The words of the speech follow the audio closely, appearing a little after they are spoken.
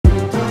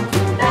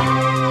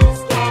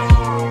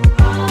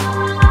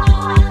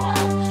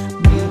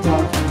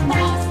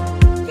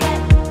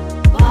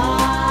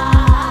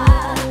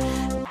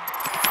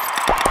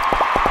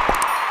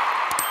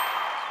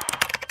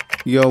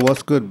Yo,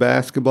 what's good,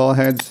 basketball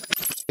heads?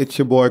 It's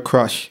your boy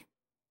Crush.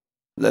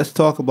 Let's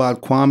talk about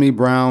Kwame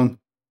Brown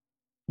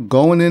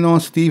going in on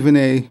Stephen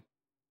A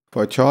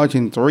for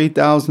charging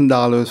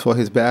 $3,000 for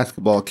his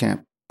basketball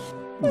camp.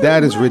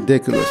 That is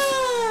ridiculous.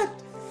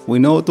 We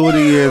know through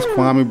the years,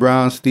 Kwame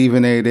Brown,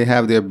 Stephen A, they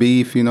have their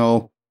beef,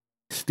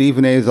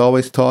 Stephen A is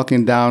always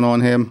talking down on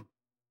him,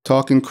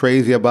 talking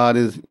crazy about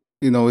his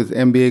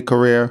NBA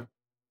career.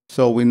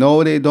 So we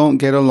know they don't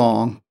get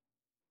along.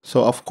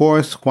 So of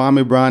course,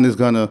 Kwame Brown is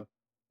gonna,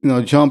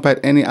 jump at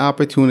any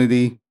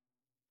opportunity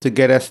to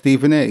get at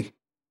Stephen A.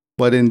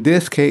 But in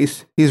this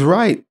case, he's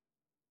right.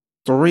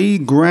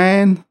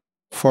 $3,000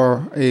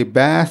 for a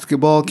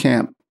basketball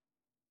camp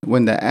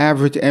when the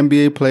average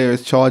NBA player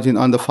is charging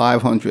under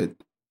 $500.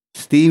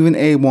 Stephen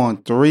A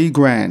want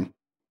 $3,000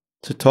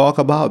 to talk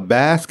about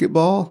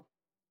basketball.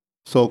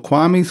 So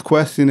Kwame's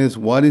question is,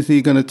 what is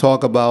he going to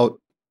talk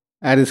about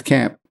at his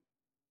camp?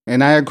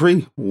 And I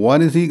agree.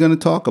 What is he going to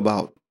talk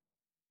about?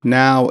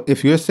 Now,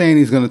 if you're saying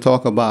he's going to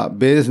talk about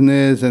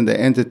business and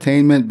the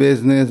entertainment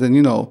business and,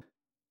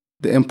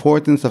 the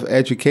importance of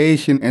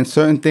education and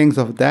certain things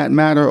of that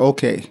matter,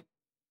 okay.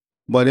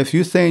 But if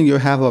you're saying you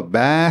have a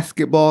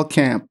basketball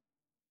camp,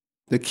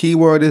 the key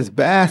word is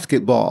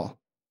basketball.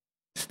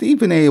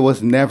 Stephen A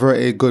was never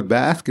a good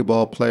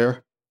basketball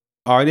player.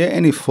 Are there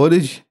any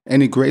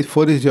great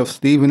footage of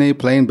Stephen A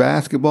playing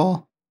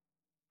basketball?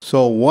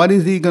 So what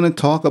is he going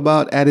to talk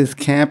about at his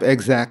camp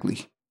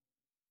exactly?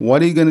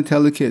 What are you going to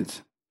tell the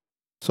kids?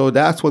 So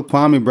that's what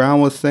Kwame Brown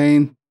was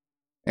saying.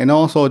 And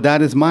also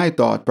that is my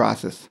thought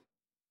process.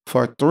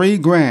 For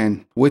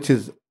 $3,000, which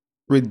is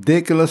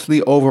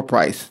ridiculously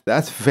overpriced.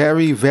 That's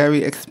very,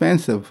 very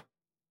expensive.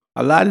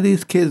 A lot of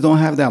these kids don't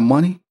have that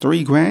money,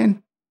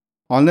 $3,000.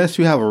 Unless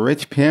you have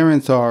rich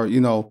parents or,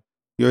 you're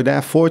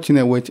that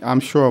fortunate, which I'm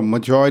sure a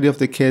majority of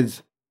the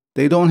kids,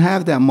 they don't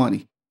have that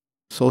money.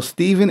 So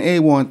Stephen A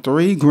want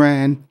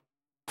 $3,000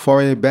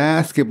 for a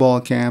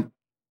basketball camp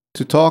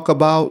to talk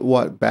about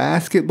what,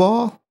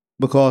 basketball?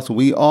 Because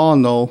we all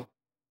know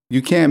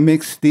you can't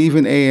mix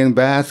Stephen A and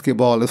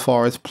basketball as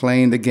far as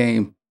playing the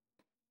game.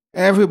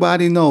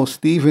 Everybody knows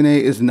Stephen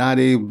A is not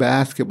a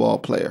basketball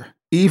player.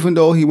 Even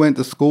though he went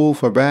to school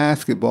for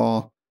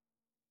basketball,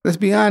 let's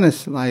be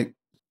honest,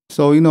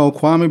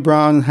 Kwame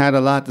Brown had a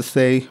lot to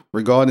say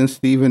regarding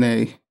Stephen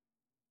A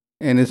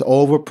and his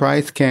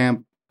overpriced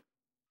camp.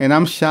 And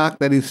I'm shocked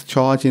that he's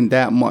charging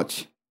that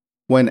much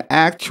when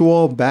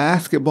actual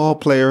basketball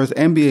players,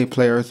 NBA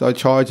players, are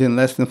charging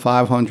less than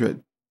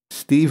 $500.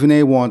 Stephen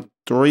A wants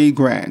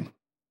 $3,000.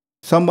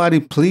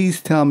 Somebody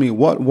please tell me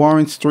what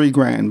warrants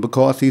 $3,000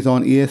 because he's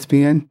on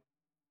ESPN?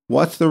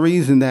 What's the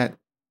reason that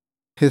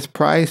his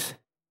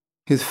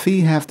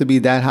fee have to be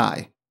that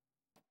high?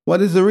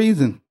 What is the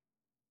reason?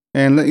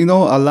 And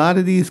a lot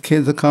of these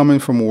kids are coming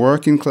from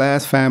working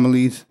class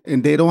families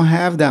and they don't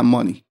have that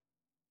money.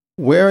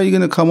 Where are you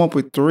going to come up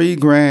with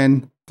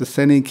 $3,000 to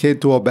send a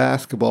kid to a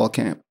basketball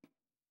camp?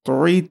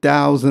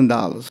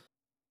 $3,000.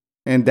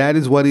 And that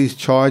is what he's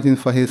charging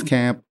for his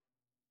camp.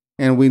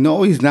 And we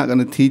know he's not going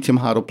to teach him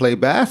how to play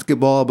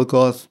basketball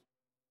because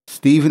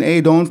Stephen A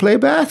don't play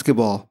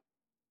basketball.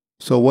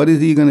 So what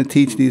is he going to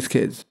teach these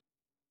kids?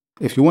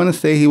 If you want to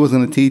say he was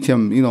going to teach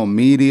them,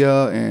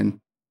 media and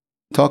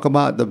talk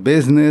about the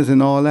business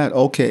and all that,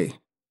 okay.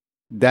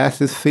 That's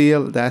his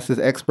field, that's his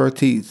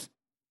expertise.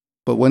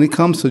 But when it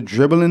comes to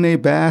dribbling a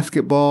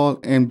basketball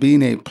and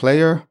being a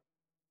player,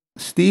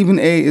 Stephen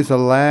A is the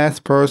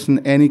last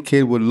person any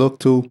kid would look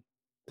to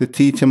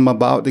teach him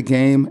about the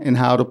game and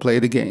how to play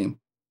the game.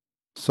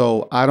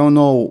 So I don't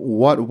know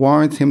what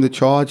warrants him to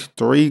charge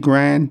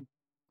 $3,000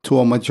 to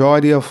a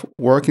majority of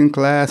working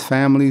class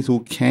families who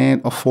can't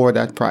afford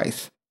that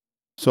price.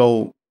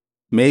 So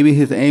maybe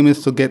his aim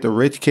is to get the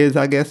rich kids,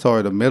 I guess,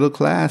 or the middle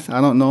class.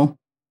 I don't know.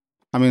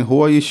 I mean,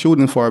 who are you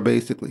shooting for,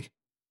 basically?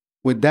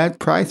 With that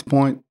price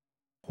point,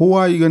 who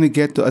are you going to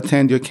get to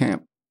attend your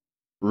camp?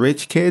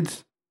 Rich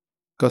kids?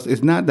 Because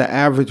it's not the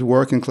average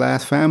working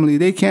class family.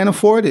 They can't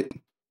afford it.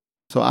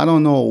 So I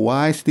don't know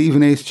why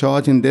Stephen A is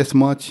charging this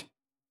much.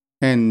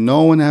 And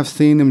no one have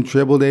seen him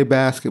dribble their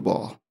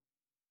basketball.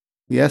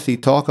 Yes, he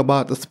talk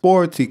about the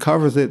sports, he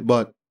covers it,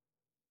 but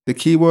the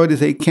key word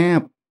is a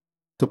camp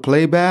to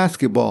play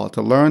basketball,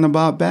 to learn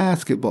about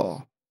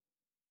basketball.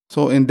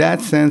 So in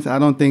that sense, I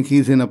don't think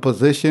he's in a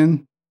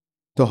position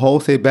to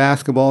host a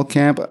basketball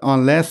camp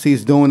unless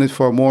he's doing it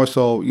for more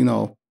so,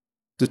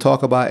 to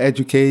talk about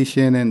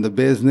education and the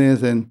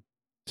business and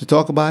to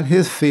talk about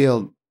his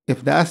field.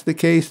 If that's the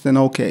case, then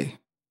okay.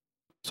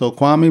 So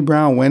Kwame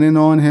Brown went in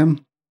on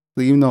him.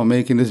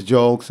 Making his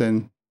jokes.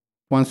 And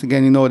once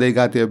again, they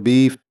got their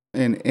beef.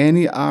 And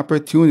any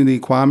opportunity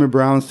Kwame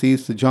Brown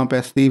sees to jump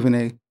at Stephen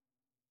A,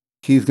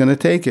 he's going to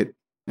take it.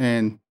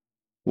 And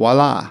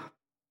voila,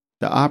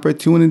 the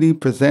opportunity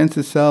presents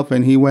itself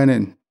and he went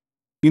in.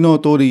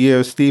 Through the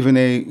years, Stephen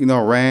A,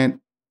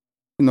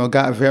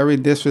 got very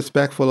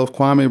disrespectful of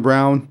Kwame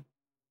Brown,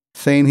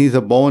 saying he's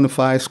a bona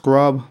fide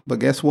scrub. But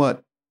guess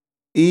what?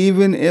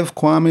 Even if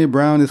Kwame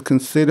Brown is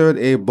considered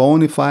a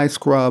bona fide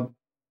scrub,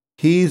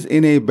 he's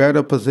in a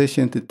better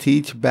position to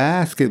teach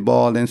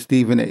basketball than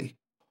Stephen A.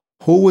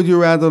 Who would you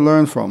rather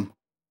learn from?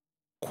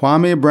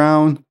 Kwame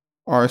Brown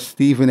or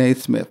Stephen A.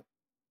 Smith?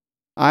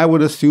 I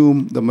would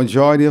assume the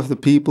majority of the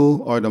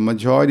people or the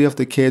majority of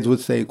the kids would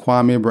say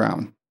Kwame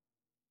Brown.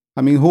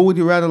 I mean, who would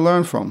you rather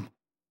learn from?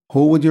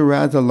 Who would you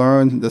rather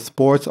learn the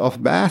sports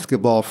of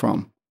basketball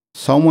from?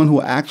 Someone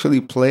who actually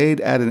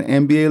played at an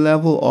NBA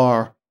level,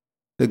 or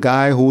the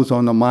guy who's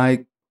on the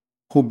mic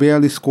who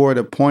barely scored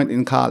a point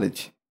in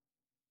college?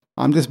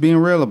 I'm just being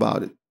real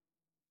about it.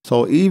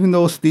 So even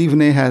though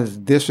Stephen A. has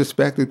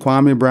disrespected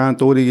Kwame Brown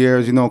through the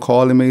years,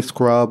 called him a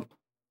scrub,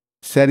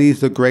 said he's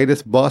the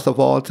greatest bust of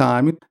all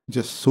time,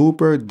 just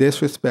super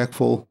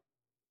disrespectful,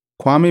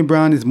 Kwame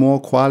Brown is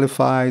more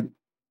qualified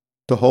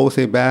to host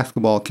a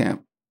basketball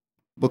camp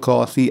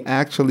because he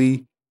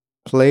actually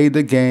played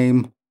the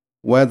game,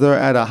 whether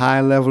at a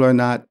high level or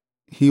not.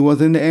 He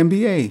was in the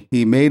NBA.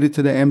 He made it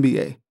to the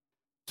NBA.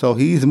 So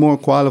he's more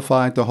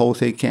qualified to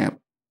host a camp.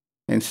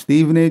 And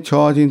Stephen A.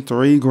 charging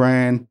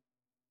 $3,000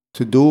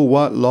 to do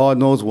what? Lord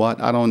knows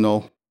what. I don't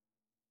know.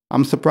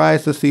 I'm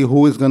surprised to see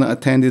who is going to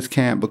attend his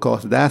camp,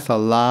 because that's a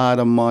lot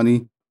of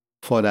money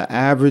for the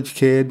average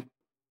kid,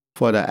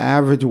 for the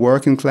average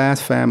working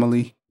class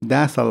family.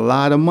 That's a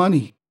lot of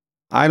money.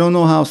 I don't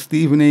know how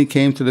Stephen A.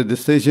 came to the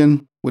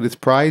decision with his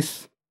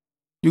price.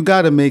 You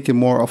got to make it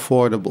more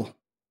affordable.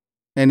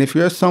 And if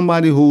you're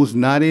somebody who's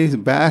not a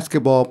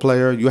basketball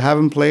player, you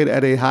haven't played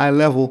at a high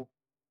level,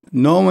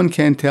 no one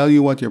can tell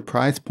you what your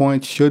price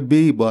point should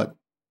be, but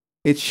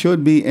it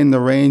should be in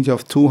the range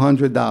of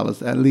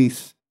 $200 at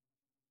least.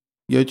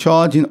 You're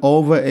charging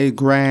over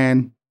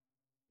 $1,000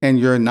 and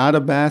you're not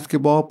a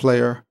basketball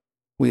player.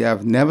 We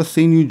have never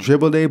seen you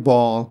dribble a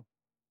ball.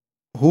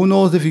 Who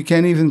knows if you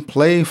can't even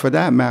play for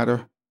that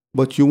matter,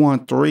 but you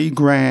want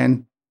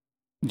 $3,000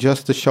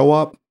 just to show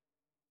up?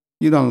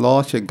 You done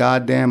lost your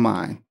goddamn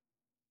mind.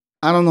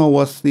 I don't know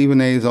what Stephen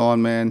A. is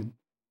on, man.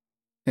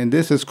 And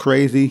this is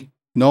crazy,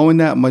 knowing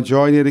that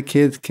majority of the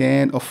kids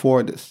can't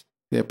afford this.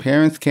 Their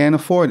parents can't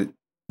afford it.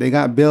 They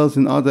got bills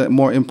and other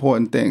more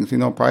important things,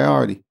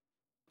 priority.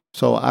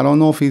 So I don't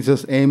know if he's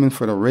just aiming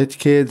for the rich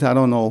kids. I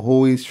don't know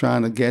who he's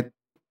trying to get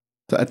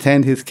to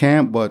attend his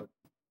camp, but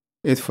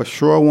it for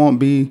sure won't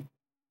be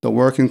the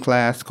working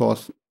class,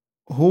 because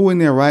who in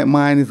their right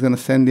mind is going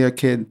to send their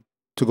kid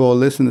to go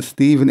listen to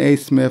Stephen A.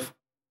 Smith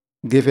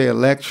give a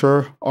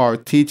lecture or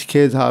teach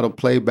kids how to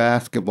play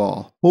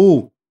basketball?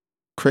 Who?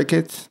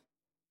 Crickets?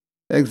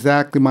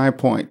 Exactly my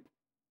point.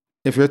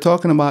 If you're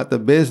talking about the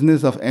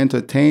business of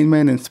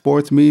entertainment and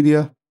sports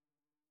media,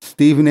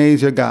 Stephen A.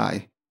 is your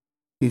guy.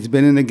 He's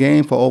been in the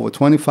game for over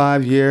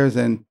 25 years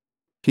and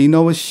he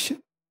knows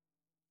shit.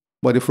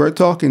 But if we're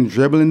talking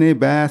dribbling a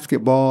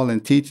basketball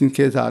and teaching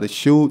kids how to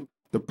shoot,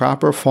 the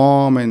proper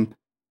form, and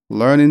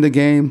learning the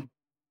game,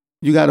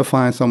 you got to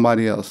find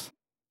somebody else.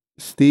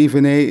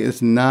 Stephen A.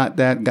 is not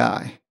that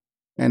guy.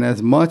 And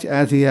as much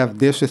as he have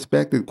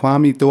disrespected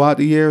Kwame throughout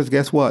the years,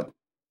 guess what?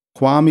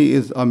 Kwame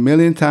is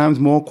 1,000,000 times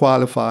more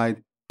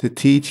qualified to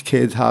teach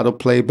kids how to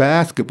play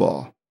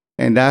basketball.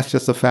 And that's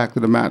just a fact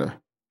of the matter.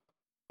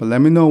 But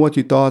let me know what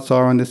your thoughts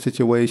are on this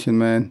situation,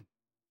 man.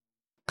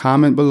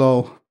 Comment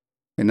below.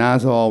 And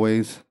as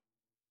always,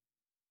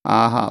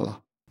 I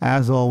holla.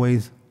 As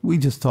always, we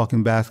just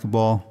talking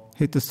basketball.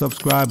 Hit the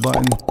subscribe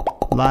button,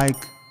 like,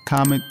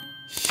 comment,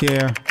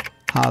 share,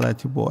 holla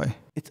at your boy.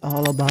 It's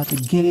all about the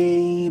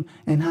game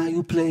and how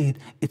you play it.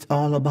 It's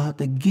all about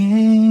the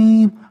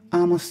game.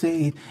 I'ma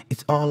say it.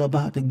 It's all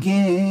about the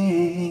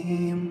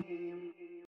game.